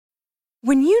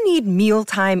When you need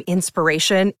mealtime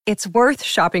inspiration, it's worth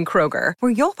shopping Kroger,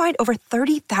 where you'll find over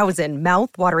 30,000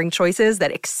 mouth-watering choices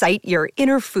that excite your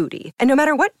inner foodie. And no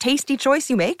matter what tasty choice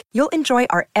you make, you'll enjoy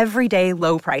our everyday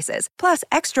low prices, plus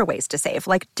extra ways to save,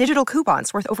 like digital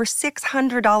coupons worth over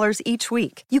 $600 each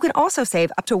week. You can also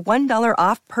save up to $1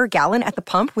 off per gallon at the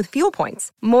pump with fuel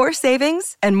points. More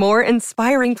savings and more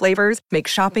inspiring flavors make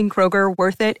shopping Kroger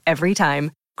worth it every time.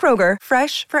 Kroger,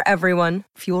 fresh for everyone.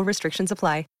 Fuel restrictions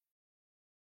apply.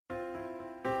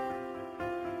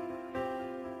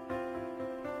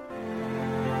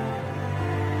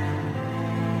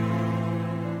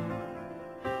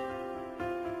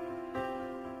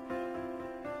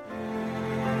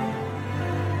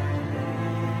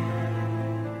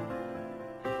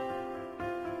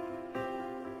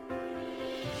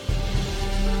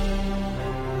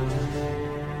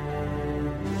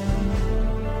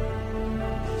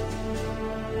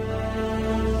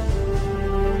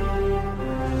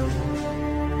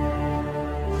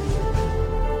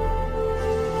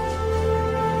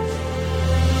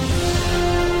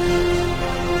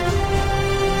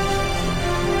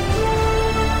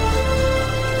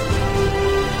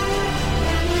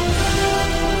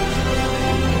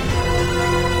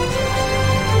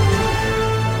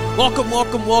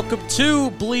 Welcome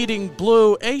to Bleeding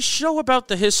Blue, a show about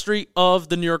the history of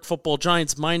the New York Football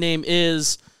Giants. My name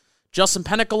is Justin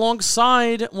Pennick,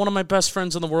 alongside one of my best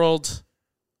friends in the world,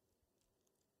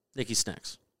 Nicky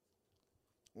Snacks.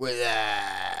 We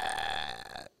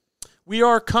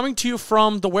are coming to you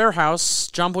from the warehouse,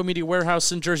 John Boy Media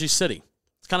Warehouse in Jersey City.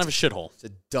 It's kind of a shithole. It's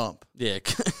a dump. Yeah, it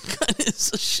kind of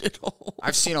is a shithole.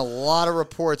 I've seen a lot of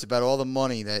reports about all the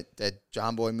money that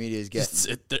John Boy Media is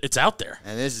getting. It's out there.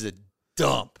 And this is a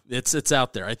dump. It's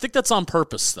out there. I think that's on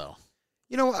purpose, though.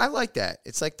 You know, I like that.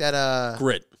 It's like that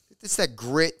grit. It's that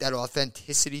grit, that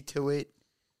authenticity to it.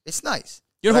 It's nice.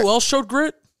 You know who else showed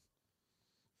grit?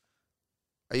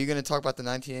 Are you going to talk about the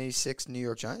 1986 New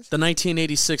York Giants? The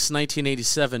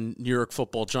 1986-1987 New York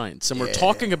Football Giants. And we're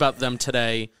talking about them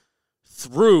today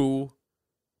through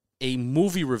a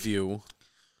movie review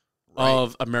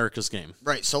of America's Game.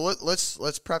 Right. So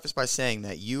let's preface by saying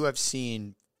that you have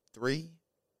seen 3,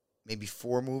 maybe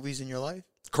 4 movies in your life?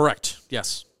 Correct.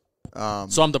 Yes.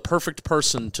 So I'm the perfect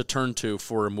person to turn to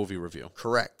for a movie review.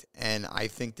 Correct. And I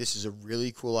think this is a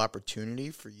really cool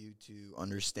opportunity for you to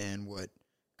understand what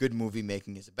good movie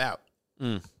making is about.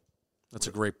 That's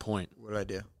a great point. What did I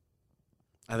do?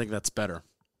 I think that's better.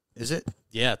 Is it?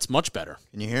 Yeah, it's much better.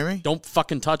 Can you hear me? Don't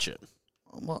fucking touch it.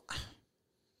 Well,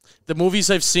 the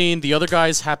movies I've seen, the other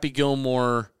guys, Happy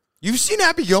Gilmore. You've seen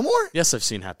Happy Gilmore? Yes, I've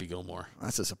seen Happy Gilmore.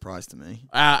 That's a surprise to me.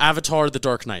 Avatar, The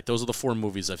Dark Knight. Those are the 4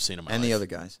 movies I've seen in my life. And the other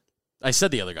guys. I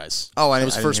said the other guys. Oh, that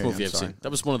was the first movie I've seen.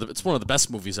 That was it's one of the best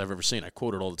movies I've ever seen. I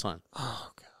quote it all the time.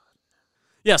 Oh God.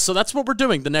 Yeah, so that's what we're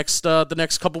doing the next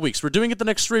couple weeks. We're doing it the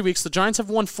next 3 weeks. The Giants have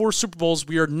won 4 Super Bowls.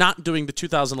 We are not doing the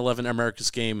 2011 America's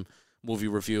Game movie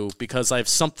review because I have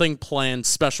something planned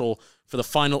special for the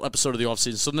final episode of the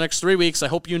offseason. So the next 3 weeks, I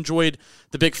hope you enjoyed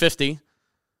the Big 50.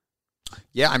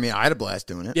 Yeah, I mean, I had a blast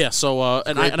doing it. Yeah, so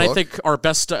I think our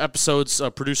best episodes,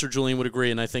 producer Julian would agree,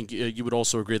 and I think you would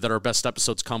also agree that our best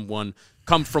episodes come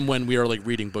from when we are like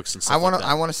reading books and stuff.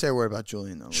 I want to say a word about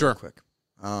Julian though, sure, real quick.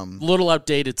 A little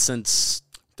outdated since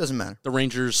doesn't matter. The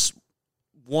Rangers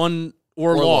won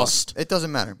or lost. It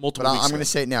doesn't matter. Multiple but weeks I'm going to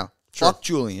say it now. Sure. Fuck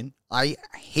Julian. I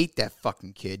hate that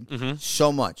fucking kid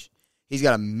so much. He's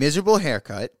got a miserable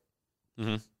haircut.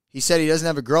 He said he doesn't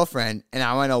have a girlfriend, and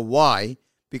now I know why.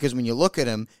 Because when you look at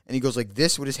him and he goes like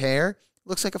this with his hair, it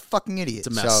looks like a fucking idiot. It's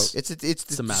a mess. So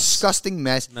it's a mess. disgusting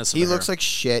mess. He looks like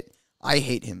shit. I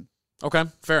hate him. Okay,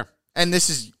 fair. And this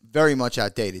is very much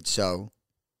outdated, so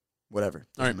whatever.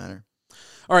 Doesn't matter.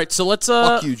 All right, so let's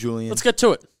fuck you, Julian. Let's get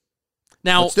to it.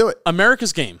 Now, let's do it.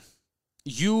 America's Game.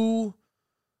 You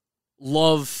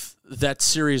love that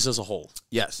series as a whole.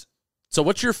 Yes. So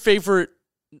what's your favorite,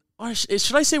 or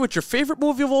should I say what's your favorite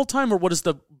movie of all time, or what is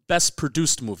the best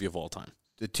produced movie of all time?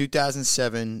 The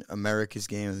 2007 America's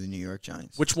Game of the New York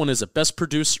Giants. Which one is it? Best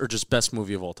produced or just best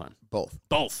movie of all time? Both.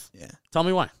 Both? Yeah. Tell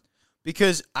me why.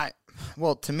 Because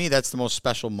to me, that's the most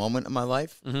special moment of my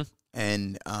life.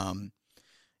 And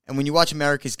when you watch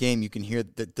America's Game, you can hear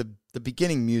the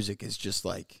beginning music is just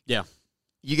like, yeah,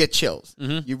 you get chills.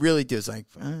 You really do. It's like,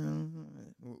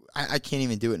 I can't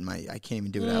even do it I can't even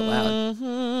do it out loud.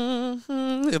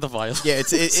 The violin. Yeah,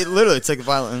 it literally, it's like a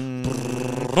violin.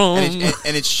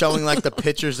 And it's showing like the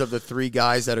pictures of the 3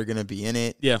 guys that are going to be in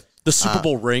it. Yeah. The Super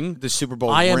Bowl ring. The Super Bowl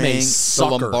ring. I am a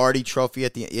sucker. The Lombardi trophy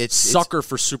at the end. It's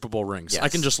for Super Bowl rings. Yes. I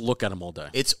can just look at them all day.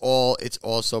 It's all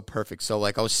so perfect. So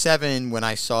like I was 7 when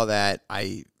I saw that.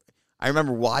 I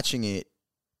remember watching it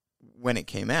when it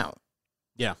came out.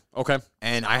 Yeah. Okay.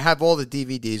 And I have all the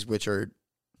DVDs, which are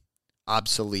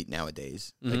obsolete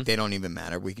nowadays. Like, they don't even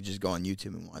matter. We could just go on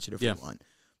YouTube and watch it if we want.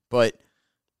 But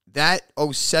that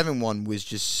 07 one was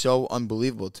just so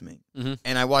unbelievable to me.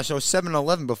 And I watched 07 and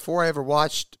 11 before I ever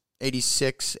watched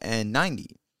 86 and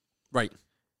 90. Right.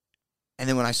 And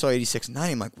then when I saw 86 and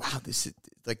 90, I'm like, wow, this is,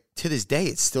 like, to this day,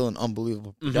 it's still an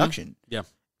unbelievable production. Yeah.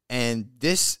 And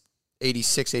this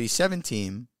 86, 87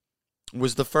 team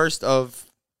was the first of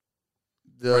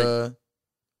the,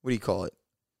 what do you call it?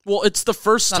 Well, it's the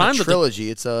first It's time not a trilogy.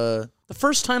 It's a... the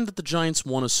first time that the Giants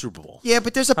won a Super Bowl. Yeah,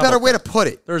 but there's a better way to put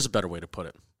it. There's a better way to put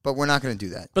it. But we're not going to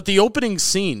do that. But the opening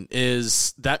scene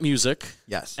is that music.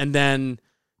 Yes. And then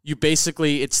you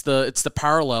basically, it's the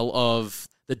parallel of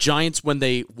the Giants when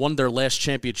they won their last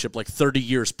championship like 30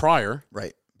 years prior.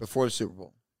 Right. Before the Super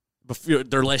Bowl. Before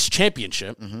their last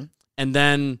championship. And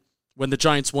then when the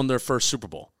Giants won their first Super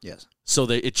Bowl. Yes. So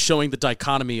it's showing the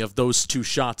dichotomy of those two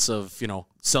shots of,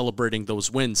 celebrating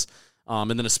those wins.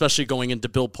 And then especially going into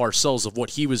Bill Parcells of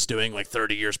what he was doing like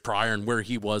 30 years prior and where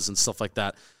he was and stuff like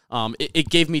that. It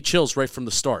gave me chills right from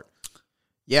the start.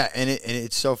 Yeah, and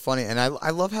it's so funny. And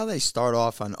I love how they start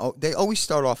off on, they always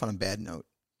start off on a bad note.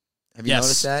 Have you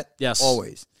noticed that? Yes.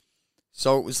 Always.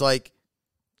 So it was like,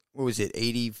 what was it,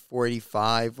 84,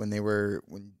 85 when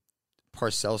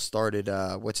Parcells started,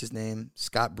 what's his name?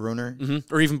 Scott Brunner?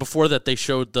 Or even before that, they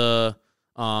showed the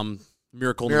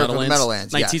Miracle in the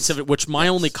Meadowlands. 1970, which my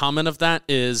only comment of that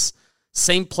is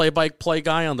same play-by-play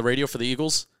guy on the radio for the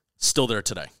Eagles, still there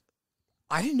today.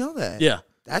 I didn't know that. Yeah.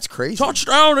 That's crazy.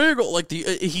 Touchdown Eagle. Like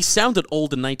he sounded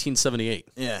old in 1978.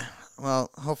 Yeah.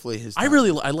 Well, hopefully his... I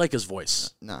like his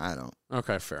voice. No, I don't.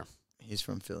 Okay, fair. He's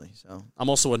from Philly, so... I'm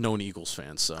also a known Eagles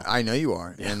fan, so... I know you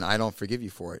are, and I don't forgive you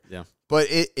for it. Yeah. But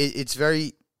it's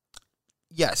very...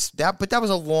 Yes, but that was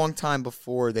a long time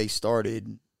before they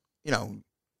started,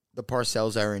 the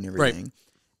Parcells era and everything. Right.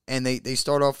 And they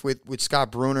start off with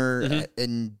Scott Brunner,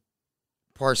 and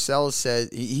Parcells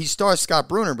said... He stars Scott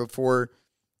Brunner before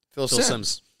Phil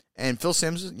Simms. And Phil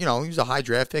Simms, he was a high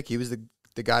draft pick. He was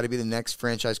the guy to be the next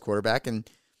franchise quarterback, and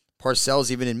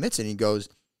Parcells even admits it. He goes,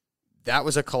 that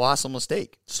was a colossal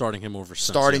mistake. Starting him over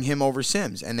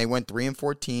Simms. And they went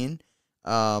 3-14.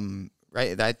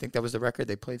 Right? I think that was the record.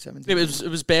 They played 17. It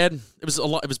was bad. It was a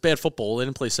lot. It was bad football. They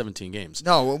didn't play 17 games.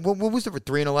 No, what was it for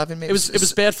 3-11? Maybe it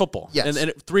was bad football. Yes,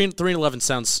 and 3-11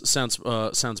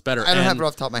 sounds better. I don't have it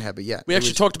off the top of my head, but yeah, we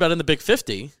actually talked about it in the Big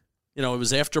 50. It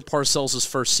was after Parcells'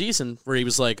 first season where he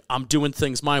was like, "I'm doing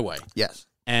things my way." Yes.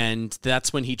 And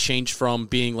that's when he changed from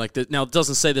being like the. Now, it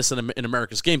doesn't say this in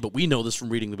America's Game, but we know this from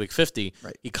reading the Big 50.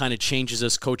 Right. He kind of changes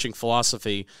his coaching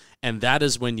philosophy, and that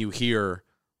is when you hear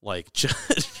like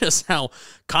just how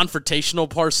confrontational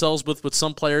Parcells with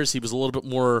some players. He was a little bit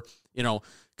more,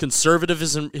 conservative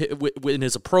in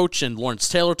his approach, and Lawrence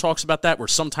Taylor talks about that, where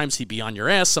sometimes he'd be on your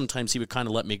ass, sometimes he would kind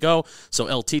of let me go. So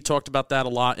LT talked about that a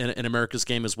lot in America's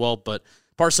Game as well. But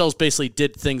Parcells basically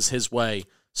did things his way,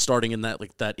 starting in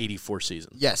that 84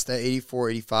 season. That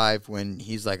 84, 85, when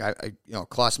he's like, I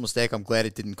colossal mistake. I'm glad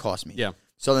it didn't cost me. Yeah.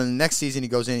 So then the next season he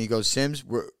goes in, he goes, Simms,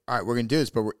 all right, we're going to do this,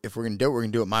 but if we're going to do it, we're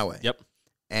going to do it my way. Yep.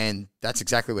 And that's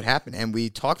exactly what happened. And we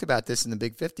talked about this in the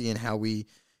Big 50 and how we,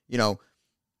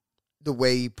 the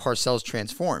way Parcells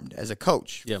transformed as a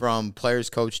coach, from player's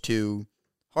coach to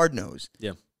hard nose.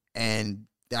 Yeah. And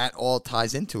that all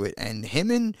ties into it. And him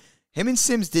and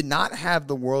Simms did not have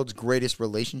the world's greatest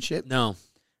relationship. No.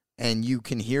 And you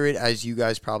can hear it, as you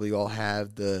guys probably all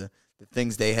have, the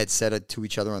things they had said to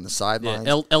each other on the sidelines.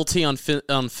 Yeah, LT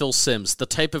on Phil Simms, the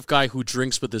type of guy who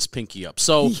drinks with his pinky up.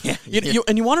 So, you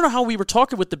want to know how we were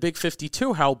talking with the Big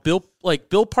 52, how Bill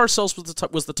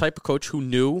Parcells was the type of coach who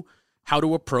knew how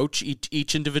to approach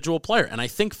each individual player. And I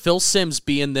think Phil Simms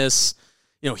being this,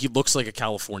 he looks like a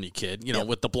California kid,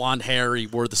 with the blonde hair, he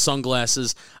wore the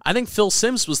sunglasses. I think Phil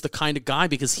Simms was the kind of guy,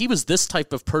 because he was this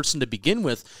type of person to begin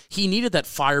with. He needed that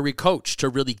fiery coach to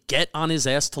really get on his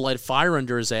ass, to light a fire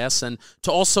under his ass, and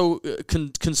to also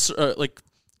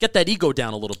get that ego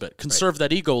down a little bit, conserve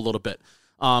that ego a little bit.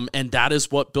 And that is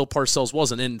what Bill Parcells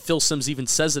was. And Phil Simms even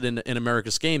says it in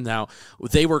America's Game now.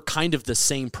 They were kind of the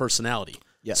same personality.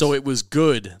 Yes. So it was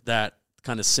good that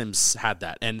kind of Simms had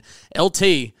that. And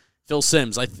LT, Phil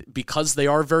Simms, because they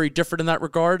are very different in that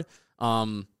regard,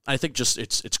 I think just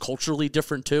it's culturally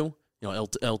different too.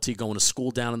 LT going to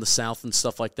school down in the South and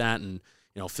stuff like that, and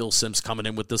Phil Simms coming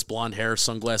in with this blonde hair,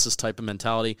 sunglasses type of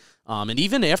mentality. And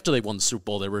even after they won the Super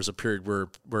Bowl, there was a period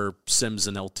where Simms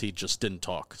and LT just didn't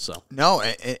talk. So no,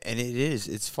 and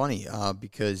it's funny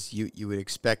because you would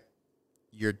expect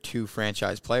your two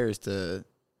franchise players to,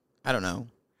 I don't know,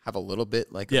 have a little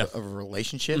bit like Yeah. of a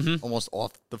relationship almost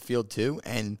off the field too,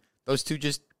 and those two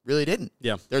just really didn't.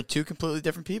 Yeah. They're two completely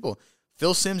different people.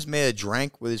 Phil Simms may have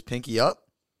drank with his pinky up.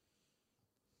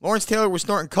 Lawrence Taylor was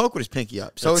snorting coke with his pinky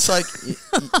up. So it's like,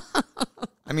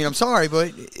 I mean, I'm sorry,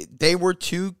 but they were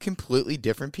two completely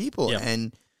different people. Yeah.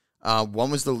 And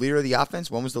one was the leader of the offense,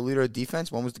 one was the leader of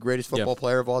defense, one was the greatest football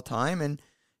player of all time. And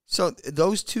so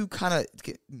those two kind of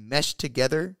meshed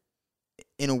together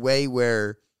in a way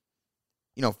where,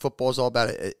 you know, football is all about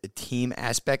a team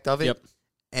aspect of it. Yep.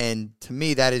 And to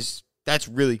me, that's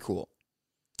really cool.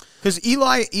 Because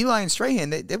Eli and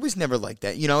Strahan, it was never like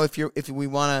that. You know, if we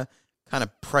want to kind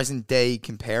of present day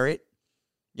compare it,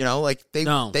 you know, like they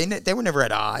were never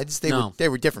at odds. They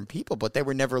were different people, but they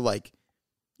were never like,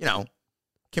 you know,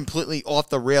 completely off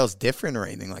the rails different or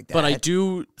anything like that. But I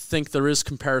do think there is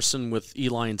comparison with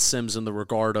Eli and Simms in the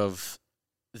regard of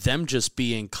them just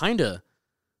being kind of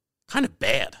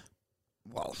bad.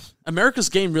 Well, America's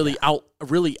Game really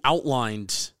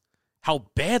outlined how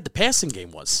bad the passing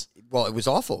game was. Well, it was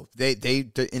awful. They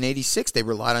in '86 they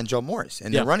relied on Joe Morris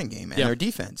and their running game and their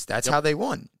defense. That's how they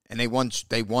won, and they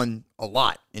won a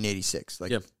lot in '86.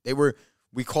 Like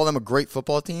we call them a great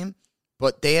football team,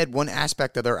 but they had one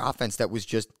aspect of their offense that was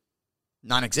just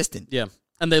non-existent. Yeah,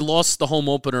 and they lost the home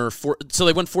opener so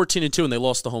they went 14-2 and they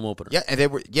lost the home opener. Yeah, and they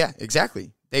were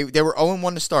exactly. They were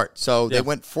 0-1 to start, so they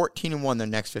went 14-1 their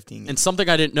next 15 games. And something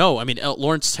I didn't know, I mean,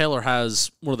 Lawrence Taylor has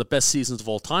one of the best seasons of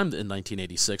all time in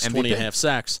 1986, MVP. 20.5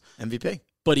 sacks. MVP.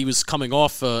 But he was coming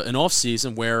off an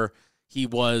offseason where he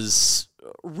was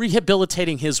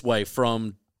rehabilitating his way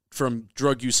from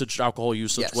drug usage, alcohol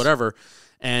usage, whatever.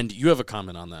 And you have a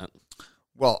comment on that.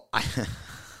 Well,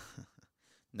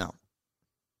 No,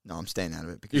 I'm staying out of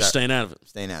it. Because You're staying out of it. I'm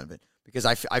staying out of it. Because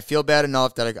I feel bad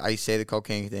enough that I say the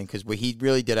cocaine thing because he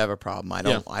really did have a problem. I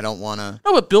don't want to.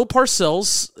 No, but Bill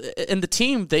Parcells and the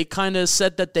team, they kind of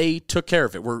said that they took care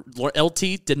of it. Where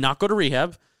LT did not go to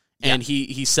rehab, and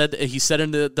he said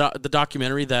in the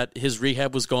documentary that his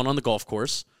rehab was going on the golf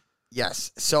course.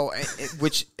 Yes, so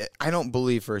which I don't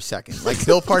believe for a second. Like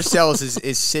Bill Parcells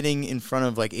is sitting in front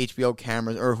of like HBO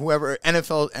cameras or whoever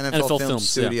NFL film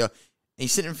studio. And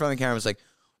he's sitting in front of the cameras like,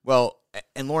 well.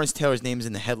 And Lawrence Taylor's name is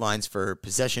in the headlines for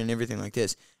possession and everything like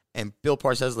this. And Bill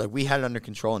Parcells is like, we had it under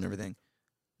control and everything.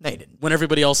 No, you didn't. When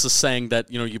everybody else is saying that,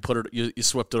 you know, you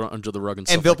swept it under the rug and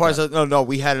stuff. And Bill like Parcells, no,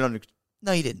 we had it under.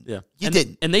 No, you didn't. Yeah, you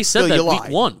didn't. And they said Bill, that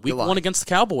week one against the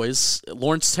Cowboys,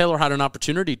 Lawrence Taylor had an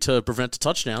opportunity to prevent a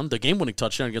touchdown, the game-winning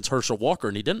touchdown against Herschel Walker,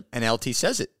 and he didn't. And LT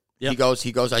says it. Yeah. He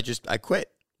goes. I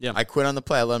quit. Yeah, I quit on the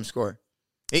play. I let him score.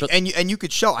 And you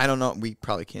could show. I don't know. We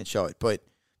probably can't show it, but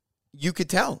you could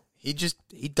tell. He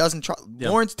doesn't try. Yeah.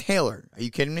 Lawrence Taylor, are you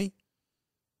kidding me?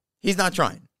 He's not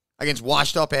trying against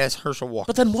washed-up-ass Herschel Walker.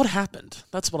 But then what happened?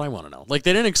 That's what I want to know. Like,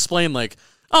 they didn't explain, like,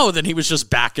 oh, then he was just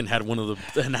back and had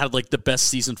had like the best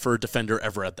season for a defender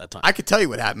ever at that time. I could tell you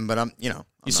what happened, but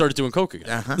he started doing coke again.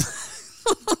 Uh-huh.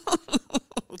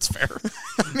 That's fair.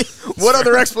 I mean, what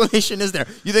other explanation is there?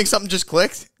 You think something just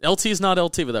clicked? LT is not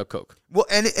LT without coke. Well,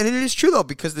 and it is true, though,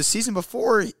 because the season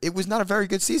before, it was not a very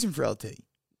good season for LT.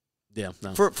 Yeah,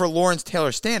 no. For Lawrence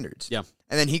Taylor standards. Yeah.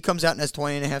 And then he comes out and has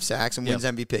 20.5 sacks and wins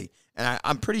MVP. And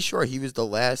I'm pretty sure he was the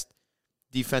last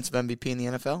defensive MVP in the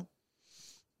NFL.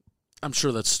 I'm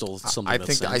sure that's still something.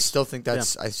 I still think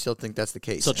that's the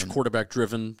case. Such quarterback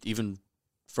driven, even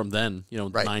from then,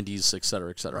 right. 90s, et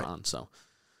cetera, right. on. So,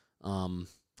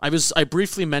 I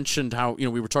briefly mentioned how we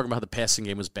were talking about how the passing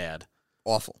game was bad,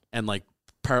 awful, and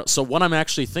so what I'm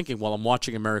actually thinking while I'm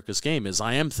watching America's Game is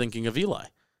I am thinking of Eli.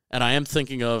 And I am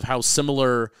thinking of how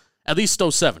similar, at least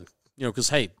 07, because,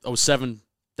 hey, 07,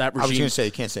 that regime. I was going to say,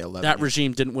 you can't say 11. That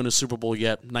regime didn't win a Super Bowl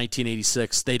yet.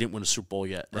 1986, they didn't win a Super Bowl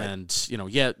yet. Right. And,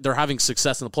 they're having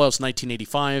success in the playoffs.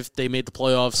 1985, they made the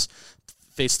playoffs,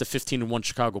 faced the 15-1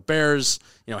 Chicago Bears.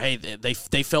 Hey, they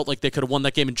felt like they could have won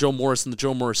that game. And Joe Morris, in the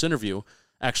Joe Morris interview,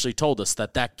 actually told us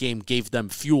that game gave them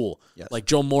fuel. Yes. Like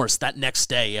Joe Morris, that next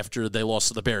day after they lost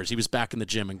to the Bears, he was back in the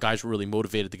gym and guys were really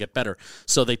motivated to get better.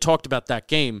 So they talked about that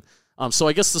game. So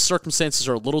I guess the circumstances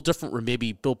are a little different where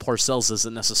maybe Bill Parcells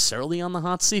isn't necessarily on the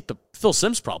hot seat, but Phil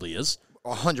Simms probably is.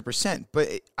 100%.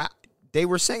 But they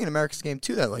were saying in America's Game,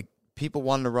 too, that people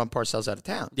wanted to run Parcells out of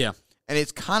town. Yeah. And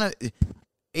it's kind of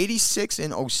 86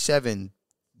 and 07,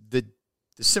 the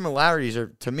similarities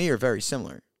are very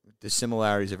similar. The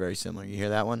similarities are very similar. You hear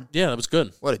that one? Yeah, that was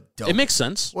good. What a dope. It makes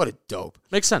sense. What a dope.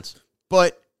 Makes sense.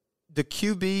 But the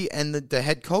QB and the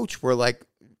head coach were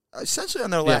essentially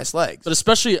on their last legs. But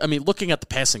especially, looking at the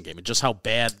passing game and just how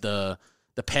bad the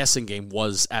passing game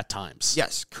was at times.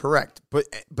 Yes, correct. But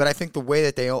I think the way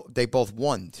that they both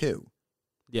won too.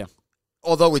 Yeah.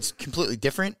 Although it's completely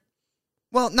different,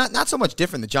 Well, not so much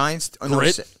different. The Giants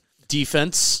Grit,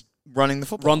 defense, running the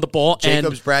football, run the ball,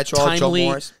 Jacobs, and Bradshaw, Joe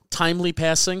Morris. Timely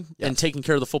passing and taking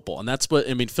care of the football. And that's what,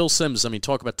 I mean, Phil Simms,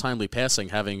 talk about timely passing,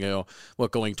 having,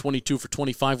 going 22 for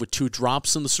 25 with 2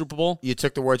 drops in the Super Bowl. You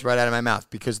took the words right out of my mouth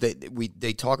because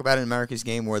they talk about it in America's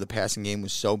game where the passing game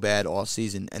was so bad all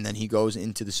season, and then he goes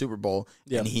into the Super Bowl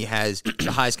and he has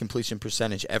the highest completion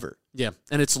percentage ever. Yeah,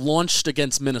 and it's launched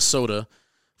against Minnesota.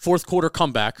 Fourth quarter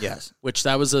comeback, yes, which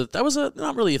that was a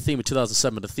not really a theme of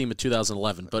 2007, but a theme of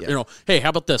 2011. But hey, how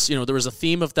about this? There was a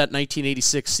theme of that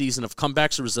 1986 season of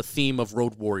comebacks. There was a theme of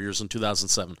Road Warriors in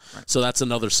 2007. Right. So that's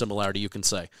another similarity you can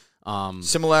say.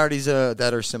 Similarities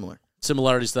that are similar.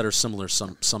 Similarities that are similar,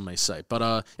 some may say. But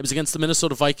it was against the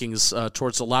Minnesota Vikings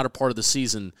towards the latter part of the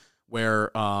season where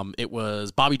it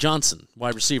was Bobby Johnson,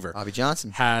 wide receiver. Bobby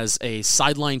Johnson has a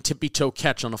sideline tippy-toe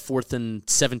catch on a 4th and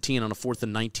 17 on a 4th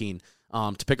and 19.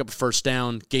 To pick up a first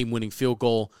down, game-winning field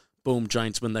goal. Boom,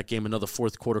 Giants win that game, another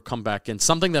fourth quarter comeback. And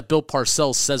something that Bill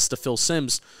Parcells says to Phil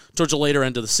Simms towards the later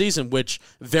end of the season, which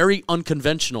very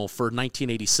unconventional for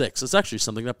 1986. It's actually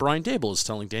something that Brian Daboll is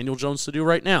telling Daniel Jones to do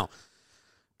right now.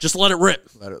 Just let it rip.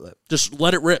 Let it rip. Just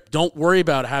let it rip. Don't worry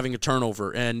about having a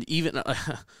turnover. And even...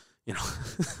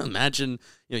 imagine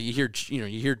you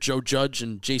hear Joe Judge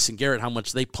and Jason Garrett how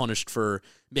much they punished for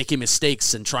making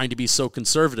mistakes and trying to be so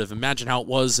conservative. Imagine how it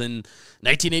was in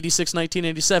 1986,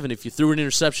 1987 if you threw an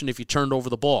interception, if you turned over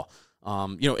the ball.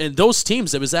 In those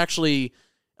teams, it was actually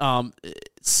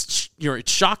it's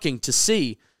shocking to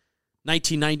see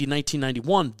 1990,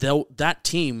 1991. Though that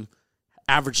team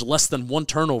averaged less than 1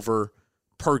 turnover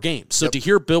per game. So to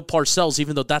hear Bill Parcells,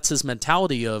 even though that's his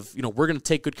mentality of, we're going to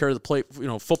take good care of the play,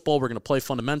 football, we're going to play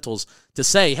fundamentals, to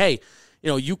say, hey,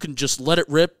 you can just let it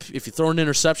rip. If you throw an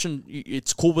interception,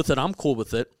 it's cool with it. I'm cool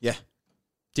with it. Yeah.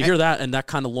 To hear that, and that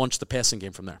kind of launched the passing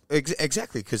game from there.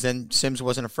 Exactly, because then Simms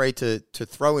wasn't afraid to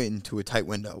throw it into a tight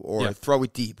window or throw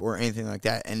it deep or anything like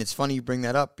that. And it's funny you bring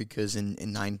that up because in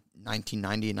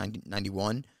 1990 and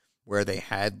 1991, where they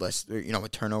had less, a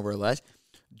turnover or less,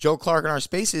 Joe Clark in our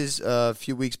spaces a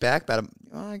few weeks back,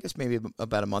 I guess maybe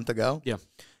about a month ago. Yeah,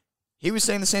 he was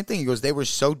saying the same thing. He goes, they were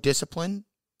so disciplined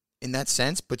in that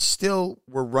sense, but still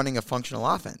were running a functional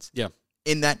offense. Yeah,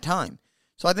 in that time.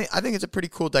 So I think it's a pretty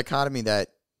cool dichotomy that,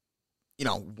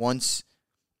 once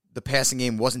the passing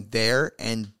game wasn't there,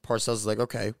 and Parcells is like,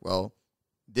 okay, well,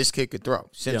 this kid could throw.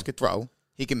 Simms could throw.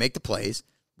 He can make the plays.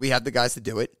 We have the guys to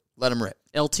do it. Let him rip.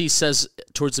 LT says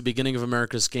towards the beginning of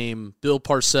America's game, Bill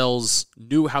Parcells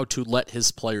knew how to let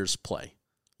his players play.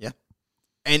 Yeah.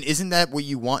 And isn't that what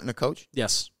you want in a coach?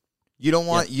 Yes. You don't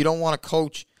want a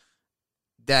coach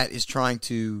that is trying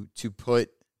to put,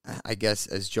 I guess,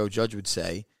 as Joe Judge would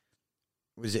say,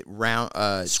 was it round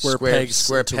square pegs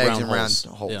and round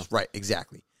holes. Yeah. Right,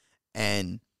 exactly.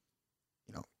 And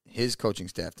his coaching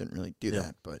staff didn't really do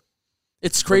that, but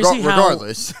it's crazy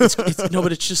regardless. No,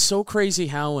 but it's just so crazy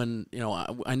how, and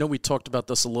I know we talked about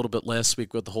this a little bit last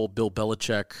week with the whole Bill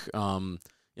Belichick,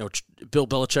 Bill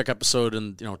Belichick episode,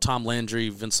 and Tom Landry,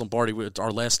 Vince Lombardi,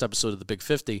 our last episode of the Big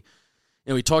 50.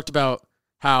 We talked about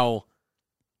how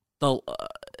how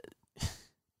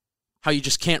you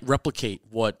just can't replicate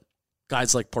what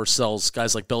guys like Parcells,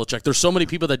 guys like Belichick. There's so many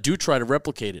people that do try to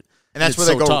replicate it, and that's where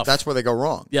they go. Tough. That's where they go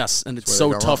wrong. Yes, and it's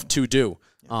so tough to do.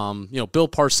 Bill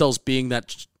Parcells being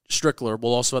that stickler,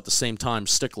 while also at the same time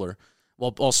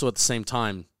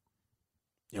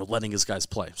letting his guys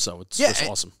play. So it's just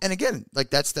awesome. And again,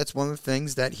 that's one of the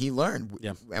things that he learned.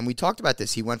 Yeah. And we talked about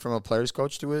this. He went from a player's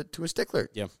coach to a stickler.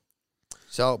 Yeah.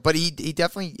 So, but he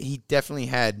definitely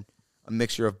had a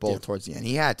mixture of both towards the end.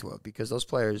 He had to have, because those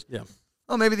players. Yeah.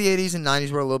 Well, maybe the 80s and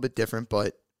 90s were a little bit different,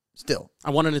 but still.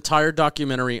 I want an entire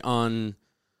documentary on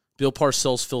Bill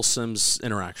Parcells, Phil Simms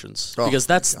interactions, because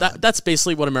that's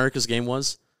basically what America's game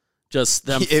was. Just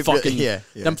them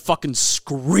fucking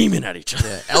screaming at each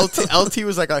other. Yeah. LT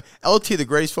was like the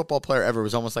greatest football player ever,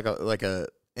 was almost like an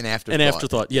afterthought. An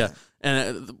afterthought, yeah.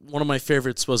 And one of my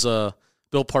favorites was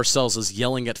Bill Parcells is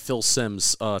yelling at Phil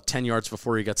Simms 10 yards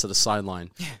before he gets to the sideline.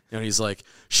 Yeah. And he's like,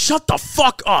 shut the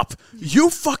fuck up. You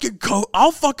fucking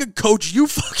I'll fucking coach. You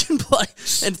fucking play.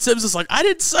 And Simms is like, I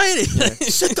didn't say anything. Yeah.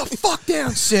 Sit the fuck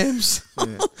down, Simms.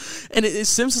 Yeah. And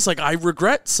Simms is like, I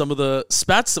regret some of the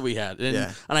spats that we had.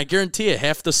 And I guarantee you,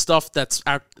 half the stuff that's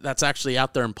actually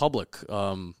out there in public,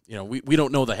 we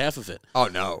don't know the half of it. Oh,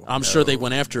 no. I'm sure they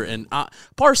went after it. And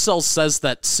Parcells says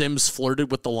that Simms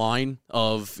flirted with the line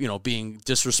of, being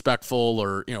disrespectful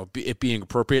or, it being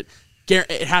appropriate.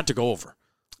 It had to go over.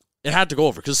 It had to go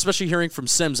over, because especially hearing from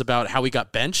Sims about how he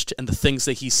got benched and the things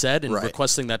that he said and Right.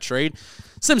 requesting that trade,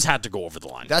 Sims had to go over the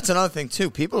line. That's another thing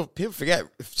too. People forget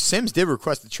Sims did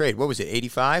request the trade. What was it,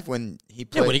 85 when he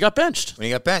played? Yeah, when he got benched. When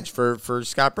he got benched for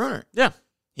Scott Brunner. Yeah.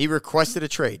 He requested a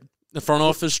trade. The front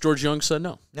office, George Young, said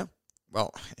no. No.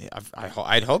 Well,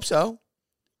 I'd hope so.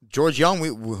 George Young,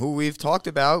 who we've talked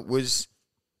about, was,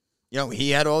 he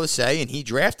had all the say, and he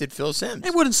drafted Phil Sims.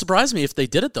 It wouldn't surprise me if they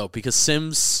did it, though, because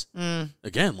Sims,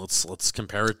 again, let's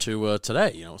compare it to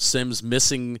today. Sims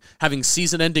having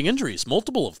season-ending injuries,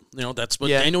 multiple of them. That's what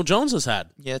Daniel Jones has had.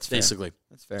 Yeah, it's basically fair.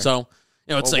 That's fair. So,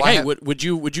 it's would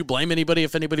you blame anybody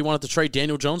if anybody wanted to trade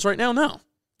Daniel Jones right now? No, you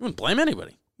wouldn't blame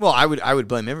anybody. Well, I would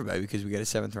blame everybody because we get a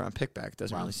 7th round pick back. It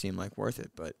doesn't really seem like worth it,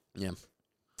 but yeah.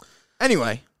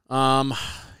 Anyway, I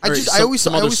always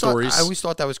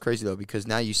thought that was crazy though, because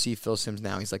now you see Phil Sims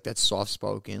now, he's like that soft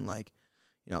spoken, like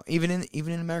even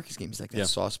in America's game, he's like that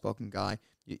soft spoken guy.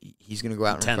 He's gonna go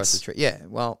out and request a trade. Yeah,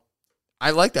 well,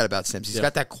 I like that about Sims. He's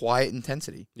got that quiet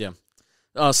intensity. Yeah.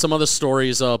 Some other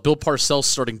stories, Bill Parcells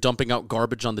starting dumping out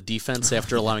garbage on the defense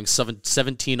after allowing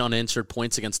 17 unanswered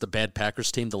points against the bad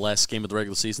Packers team the last game of the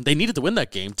regular season. They needed to win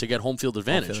that game to get home field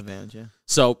advantage. Yeah.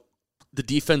 So the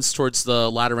defense towards the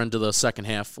latter end of the second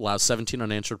half allows 17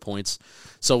 unanswered points.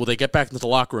 So when they get back into the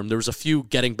locker room, there was a few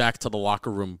getting back to the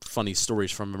locker room funny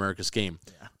stories from America's game.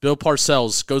 Yeah. Bill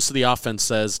Parcells goes to the offense,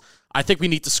 says, I think we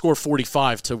need to score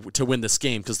 45 to win this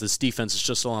game because this defense is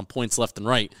just on points left and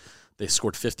right. They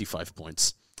scored 55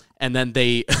 points. And then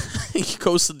he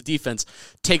goes to the defense,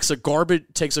 takes a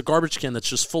garbage can that's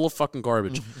just full of fucking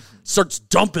garbage, starts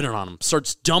dumping it on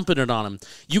him.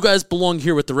 You guys belong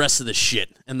here with the rest of this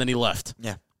shit. And then he left.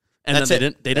 Yeah. And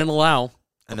then they didn't allow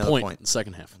another point in the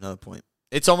second half. Another point.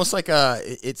 It's almost like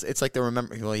it's like the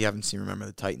Remember. Well, you haven't seen Remember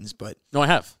the Titans, but no, I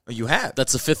have. Oh, you have.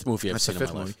 That's the fifth movie I've seen in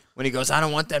my life. When he goes, I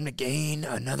don't want them to gain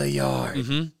another yard.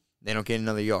 Mm-hmm. They don't gain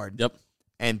another yard. Yep.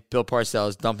 And Bill Parcells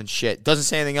is dumping shit. Doesn't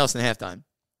say anything else in halftime.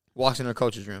 Walks in the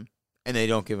coach's room, and they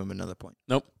don't give him another point.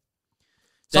 Nope.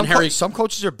 Some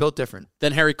coaches are built different.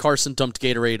 Then Harry Carson dumped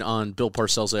Gatorade on Bill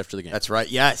Parcells after the game. That's right.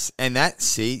 Yes, and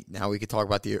now we could talk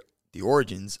about the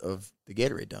origins of the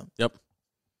Gatorade dump. Yep.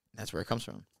 That's where it comes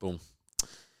from. Boom.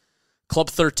 Club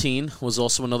 13 was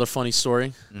also another funny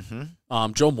story.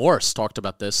 Mm-hmm. Joe Morris talked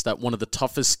about this, that one of the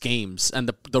toughest games, and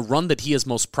the run that he is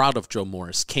most proud of, Joe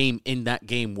Morris, came in that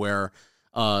game where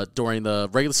during the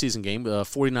regular season game, the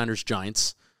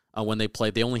 49ers-Giants, when they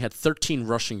played, they only had 13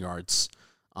 rushing yards.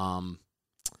 And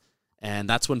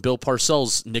that's when Bill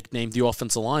Parcells nicknamed the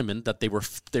offensive lineman that they were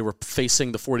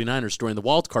facing the 49ers during the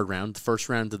wild card round, the first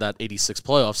round of that 86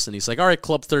 playoffs. And he's like, all right,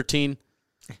 Club 13.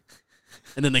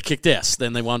 And then they kicked ass.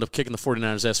 Then they wound up kicking the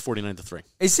 49ers' ass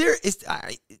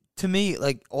 49-3. To me,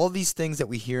 like all these things that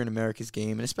we hear in America's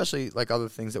game, and especially like other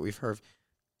things that we've heard,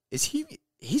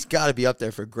 he's got to be up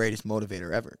there for greatest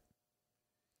motivator ever.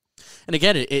 And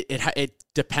again, it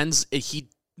depends. He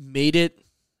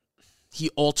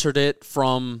altered it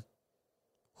from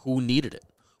who needed it.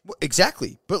 Well,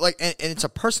 exactly. But and it's a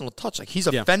personal touch. Like he's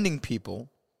offending people.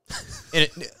 And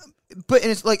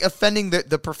it's like offending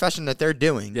the profession that they're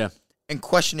doing. Yeah. And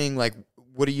questioning, like,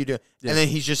 what do you do? Yeah. And then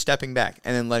he's just stepping back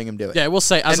and then letting him do it. Yeah, I will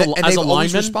say, as a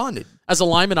lineman, responded. As a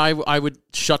lineman, I would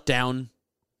shut down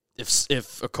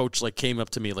if a coach like came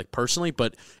up to me like personally.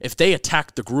 But if they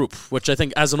attack the group, which I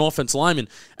think as an offensive lineman,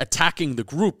 attacking the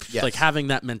group, like having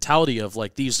that mentality of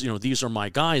like these are my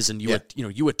guys, and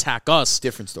you attack us.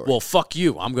 Different story. Well, fuck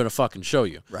you. I'm gonna fucking show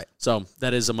you. Right. So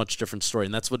that is a much different story,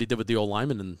 and that's what he did with the old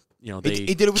lineman, and they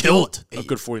he did it with killed a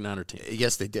good 49er team.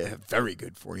 Yes, they did. A very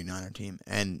good 49er team.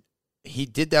 And he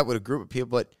did that with a group of people.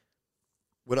 But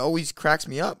what always cracks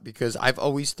me up, because I've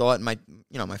always thought, my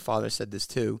father said this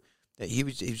too, that he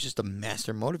was just a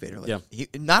master motivator. Like, he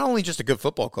not only just a good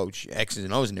football coach, X's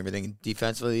and O's and everything,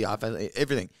 defensively, offensively,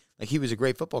 everything. Like he was a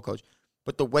great football coach.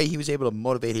 But the way he was able to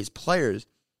motivate his players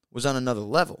was on another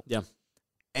level. Yeah.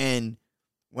 And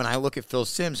when I look at Phil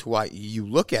Sims, who you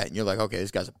look at and you're like, okay, this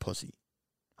guy's a pussy.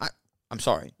 I'm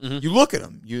sorry. Mm-hmm. You look at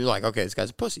him, you're like, okay, this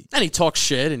guy's a pussy. And he talks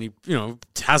shit, and he,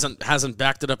 hasn't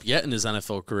backed it up yet in his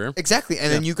NFL career. Exactly.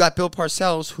 And then you got Bill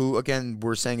Parcells, who, again,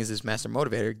 we're saying is this master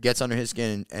motivator, gets under his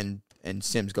skin, and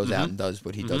Sims goes out and does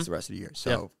what he does the rest of the year.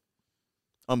 So,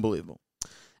 unbelievable.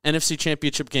 NFC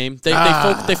Championship game. They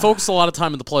focused a lot of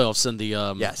time in the playoffs in the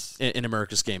in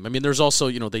America's game. I mean, there's also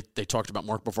they talked about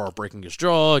Mark Bavaro breaking his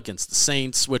jaw against the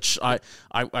Saints, which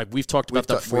we've talked about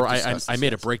that before. I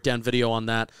made a breakdown video on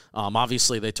that.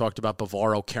 Obviously, they talked about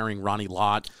Bavaro carrying Ronnie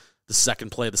Lott the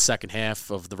second play of the second half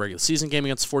of the regular season game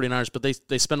against the 49ers, but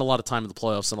they spend a lot of time in the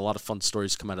playoffs, and a lot of fun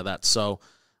stories come out of that. So,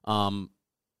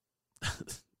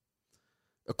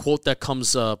 a quote that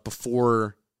comes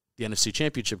before the NFC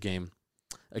Championship game,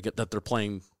 that they're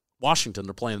playing Washington,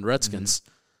 they're playing the Redskins.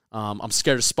 I'm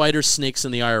scared of spiders, snakes,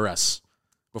 and the IRS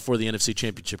before the NFC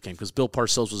Championship game, because Bill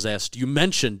Parcells was asked, you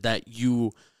mentioned that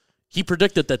he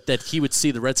predicted that he would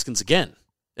see the Redskins again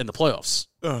in the playoffs.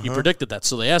 He predicted that.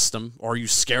 So they asked him, are you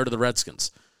scared of the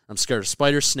Redskins? I'm scared of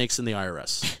spiders, snakes, and the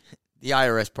IRS. The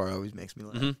IRS part always makes me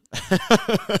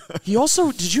laugh. He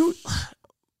also, did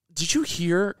you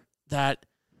hear that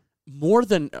more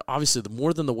than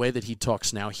the way that he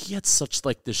talks now, he had such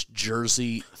like this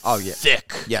Jersey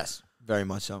thick. Yes, very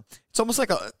much so. It's almost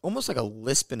like a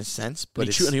lisp in a sense, but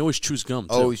and he always chews gum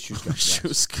too. Always chews gum. Yes.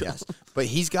 Chews gum. Yes. But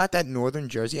he's got that northern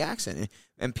Jersey accent,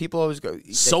 and people always go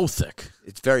so thick.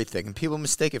 It's very thick, and people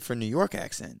mistake it for a New York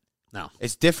accent. No,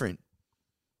 it's different.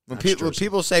 When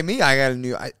people say me, I don't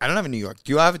have a New York.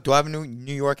 Do I have a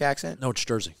New York accent? No, it's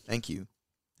Jersey. Thank you.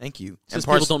 Because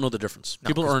people don't know the difference.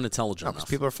 People aren't intelligent enough. Because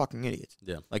people are fucking idiots.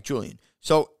 Yeah. Like Julian.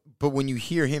 So, but when you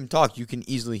hear him talk, you can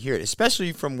easily hear it, especially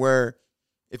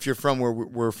if you're from where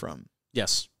we're from.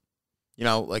 Yes. You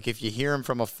know, like if you hear him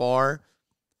from afar,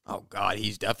 oh, God,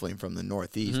 he's definitely from the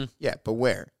Northeast. Mm-hmm. Yeah, but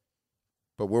where?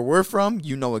 But where we're from,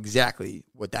 you know exactly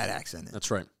what that accent is.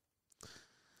 That's right.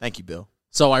 Thank you, Bill.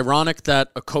 So ironic that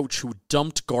a coach who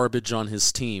dumped garbage on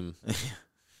his team,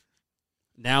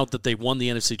 now that they won the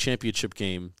NFC Championship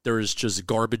game, there is just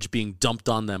garbage being dumped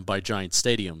on them by Giant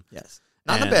Stadium. Yes.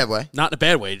 Not in a bad way. Not in a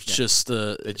bad way. It's just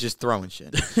it's just throwing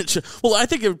shit. Well, I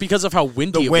think because of how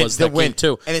windy it was that game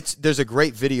too. And there's a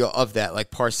great video of that,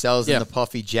 like Parcells in the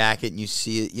puffy jacket, and you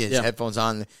see it. His headphones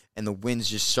on, and the wind's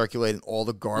just circulating. All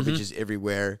the garbage is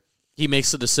everywhere. He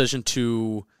makes the decision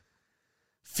to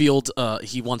field.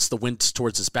 He wants the wind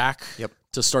towards his back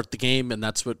to start the game, and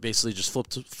that's what basically just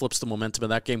flips the momentum of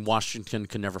that game. Washington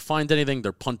can never find anything.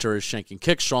 Their punter is shanking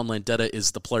kicks. Sean Landeta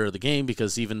is the player of the game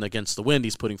because even against the wind,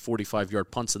 he's putting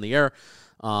 45-yard punts in the air.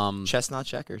 Chestnut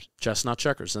checkers. Chestnut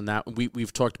checkers, and that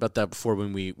we've talked about that before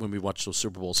when we watched those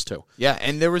Super Bowls too. Yeah,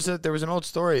 and there was an old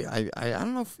story. I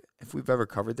don't know if we've ever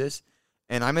covered this,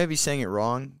 and I may be saying it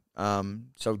wrong.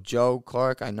 So Joe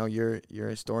Clark, I know you're a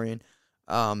historian.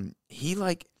 He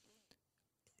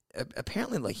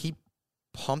apparently he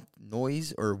pumped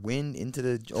noise or wind into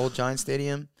the old Giant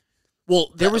Stadium.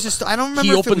 Well, there was I don't remember.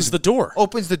 He opens the door.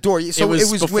 Opens the door. So it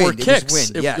was before wind. Kicks. It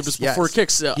was wind. Yes, it was before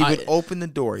Kicks. He would open the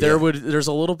door. There's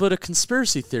a little bit of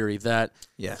conspiracy theory that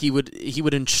he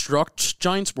would instruct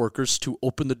Giants workers to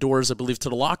open the doors, I believe, to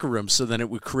the locker room, so then it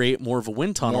would create more of a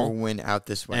wind tunnel. More wind out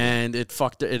this way, and it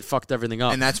fucked everything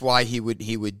up. And that's why he would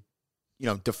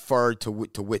defer to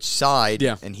which side,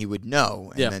 and he would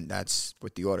know, and then that's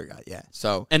what the order got. Yeah.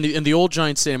 So and the old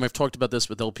Giant Stadium, I've talked about this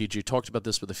with LPG, talked about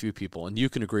this with a few people, and you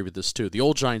can agree with this too. The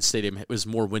old Giant Stadium was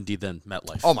more windy than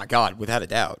MetLife. Oh my God, without a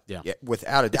doubt. Yeah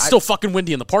without a doubt. It's still fucking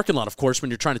windy in the parking lot, of course, when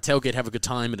you're trying to tailgate, have a good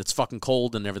time, and it's fucking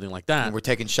cold and everything like that. And we're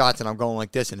taking shots, and I'm going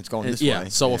like this, and it's going this way. Yeah.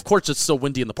 So of course it's still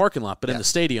windy in the parking lot, but in the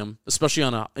stadium, especially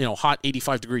on a hot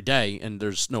 85-degree day, and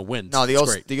there's no wind. No,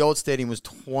 the old stadium was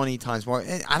 20 times more.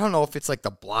 And I don't know if it's like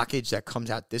the blockage that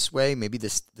comes out this way. Maybe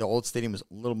the old stadium was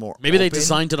a little more Maybe open. They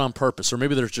designed it on purpose, or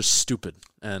maybe they're just stupid.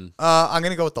 And I'm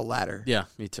going to go with the latter. Yeah,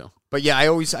 me too. But yeah, I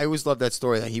always love that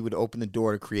story that he would open the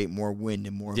door to create more wind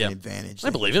and more of an advantage. I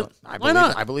believe it. Why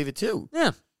not? I believe it too.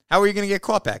 Yeah. How are you going to get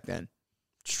caught back then?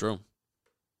 It's true.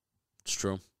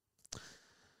 If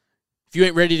you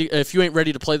ain't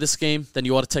ready to play this game, then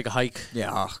you ought to take a hike.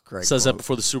 Yeah, great. Says that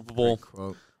before the Super Bowl.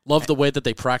 Love the way that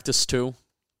they practice too.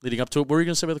 Leading up to it, what were you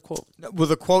going to say about the quote? Well,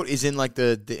 the quote is in like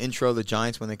the intro of the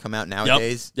Giants when they come out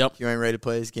nowadays. Yep. You ain't ready to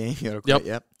play this game. You gotta quit.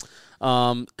 Yep.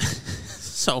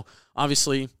 So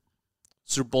obviously,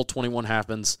 Super Bowl 21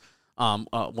 happens. One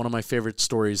of my favorite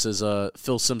stories is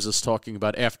Phil Simms is talking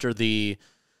about after the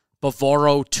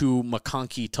Bavaro to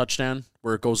McConkey touchdown,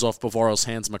 where it goes off Bavaro's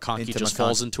hands, McConkey just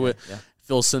falls into it. Yeah.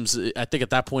 Phil Simms, I think at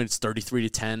that point it's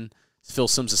 33-10. Phil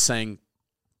Simms is saying,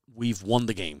 "We've won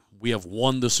the game. We have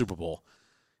won the Super Bowl."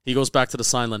 He goes back to the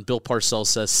sideline. Bill Parcells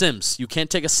says, "Simms, you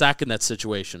can't take a sack in that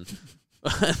situation."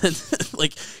 And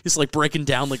he's breaking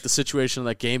down the situation of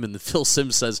that game, and Phil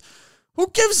Simms says, "Who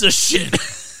gives a shit?"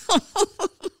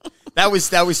 That was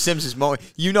Simms' moment.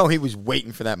 You know he was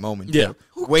waiting for that moment. Yeah.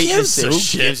 Who gives a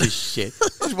shit?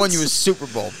 This won you a Super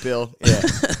Bowl, Bill. Yeah.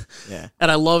 Yeah.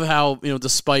 And I love how,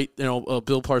 despite,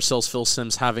 Bill Parcells, Phil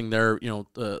Simms having their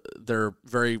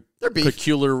very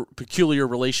peculiar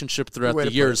relationship throughout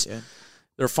the years,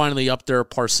 they're finally up there.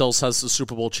 Parcells has the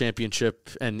Super Bowl championship,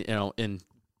 and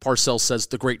Parcells says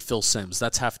the great Phil Simms.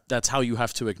 That's how you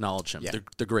have to acknowledge him. Yeah.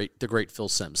 The great Phil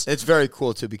Simms. It's very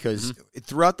cool too because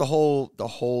throughout the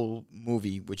whole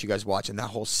movie, which you guys watch, and that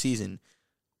whole season,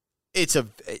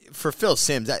 for Phil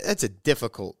Simms, that's a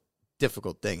difficult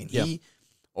thing, and he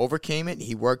overcame it.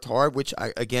 He worked hard, which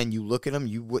again, you look at him,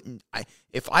 you wouldn't.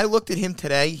 If I looked at him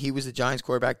today, he was the Giants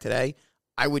quarterback today,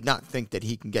 I would not think that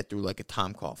he can get through like a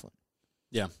Tom Coughlin.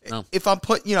 Yeah, no. If I'm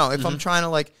I'm trying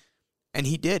to and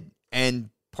he did, and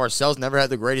Parcells never had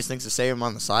the greatest things to say to him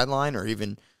on the sideline, or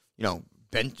even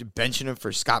benching him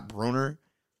for Scott Bruner,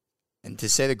 and to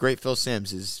say the great Phil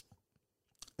Simms is,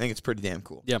 I think it's pretty damn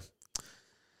cool. Yeah.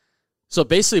 So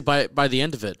basically, by the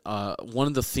end of it, one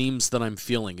of the themes that I'm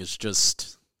feeling is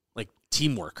just like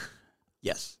teamwork.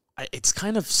 Yes, it's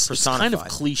kind of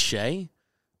cliche,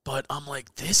 but I'm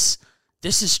like, this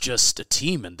is just a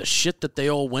team, and the shit that they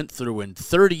all went through, and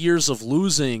 30 years of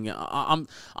losing.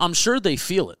 I'm sure they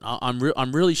feel it.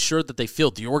 I'm really sure that they feel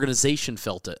it. The organization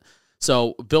felt it.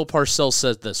 So Bill Parcells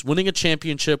says this: winning a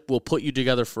championship will put you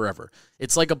together forever.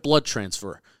 It's like a blood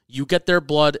transfer. You get their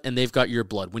blood, and they've got your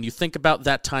blood. When you think about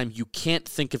that time, you can't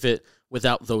think of it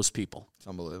without those people. It's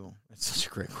unbelievable. It's such a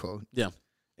great quote. Yeah.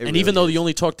 And really even though you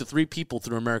only talked to 3 people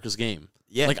through America's Game,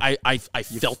 like I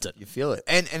felt it. You feel it.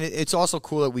 And it's also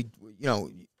cool that we,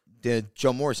 did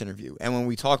Joe Morris interview. And when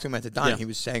we talked to him at the diner, he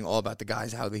was saying all about the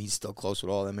guys, how he's still close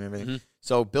with all of them and everything. Mm-hmm.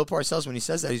 So Bill Parcells, when he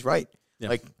says that, he's right. Yeah.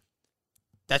 Like,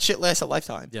 that shit lasts a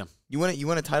lifetime. Yeah. You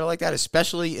want a title like that,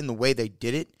 especially in the way they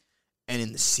did it and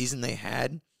in the season they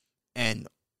had, and,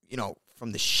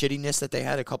 from the shittiness that they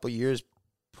had a couple years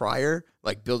prior,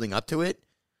 like building up to it.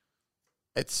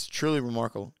 It's truly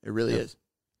remarkable. It really is.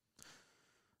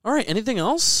 All right. Anything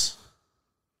else?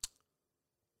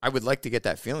 I would like to get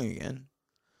that feeling again.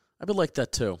 I would like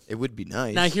that too. It would be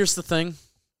nice. Now, here's the thing.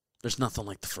 There's nothing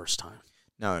like the first time.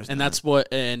 No, and that's what,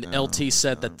 LT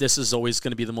said that this is always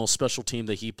going to be the most special team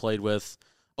that he played with.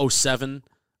 07.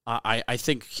 I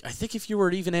think if you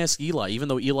were to even ask Eli, even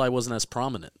though Eli wasn't as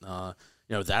prominent,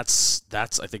 that's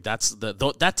I think that's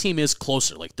that team is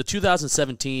closer. Like the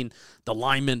 2017, the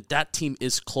linemen, that team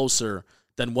is closer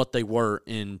than what they were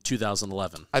in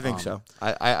 2011. I think so.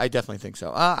 I definitely think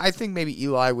so. I think maybe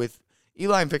Eli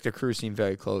and Victor Cruz seem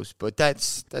very close, but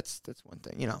that's one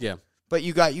thing, Yeah. But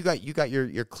you got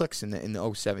your clicks in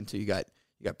the 07 too. You got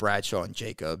Bradshaw and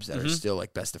Jacobs that are still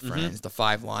like best of friends. The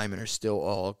 5 linemen are still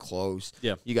all close.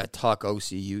 Yeah. You got Tuck,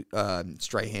 OC,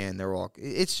 Strahan. They're all.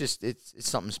 It's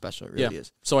something special. It really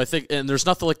is. So I think, and there's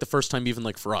nothing like the first time, even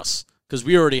like for us, because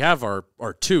we already have our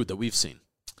 2 that we've seen.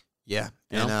 Yeah,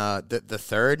 and the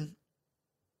third,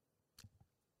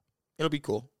 it'll be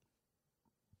cool.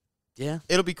 Yeah,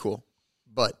 it'll be cool,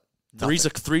 but. Three's a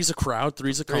crowd.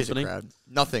 Three's a company.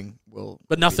 Nothing will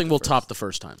top the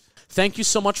first time. Thank you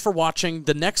so much for watching.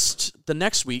 The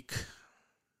next week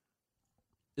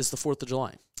is the 4th of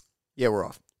July. Yeah, we're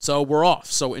off. So we're off.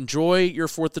 So enjoy your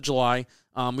 4th of July.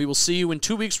 We will see you in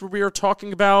 2 weeks where we are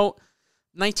talking about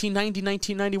 1990,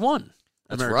 1991.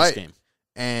 That's America's right. Game.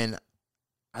 And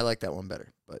I like that one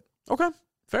better. But okay,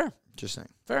 fair. Just saying.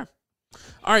 Fair.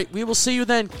 All right, we will see you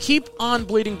then. Keep on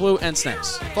bleeding blue and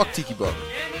snacks. Fuck Tiki Bug.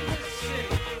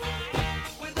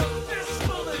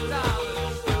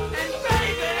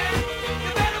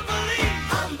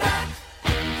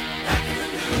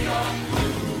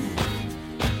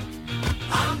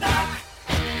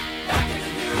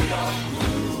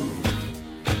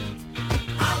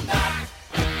 I'm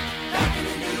back in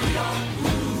the New York.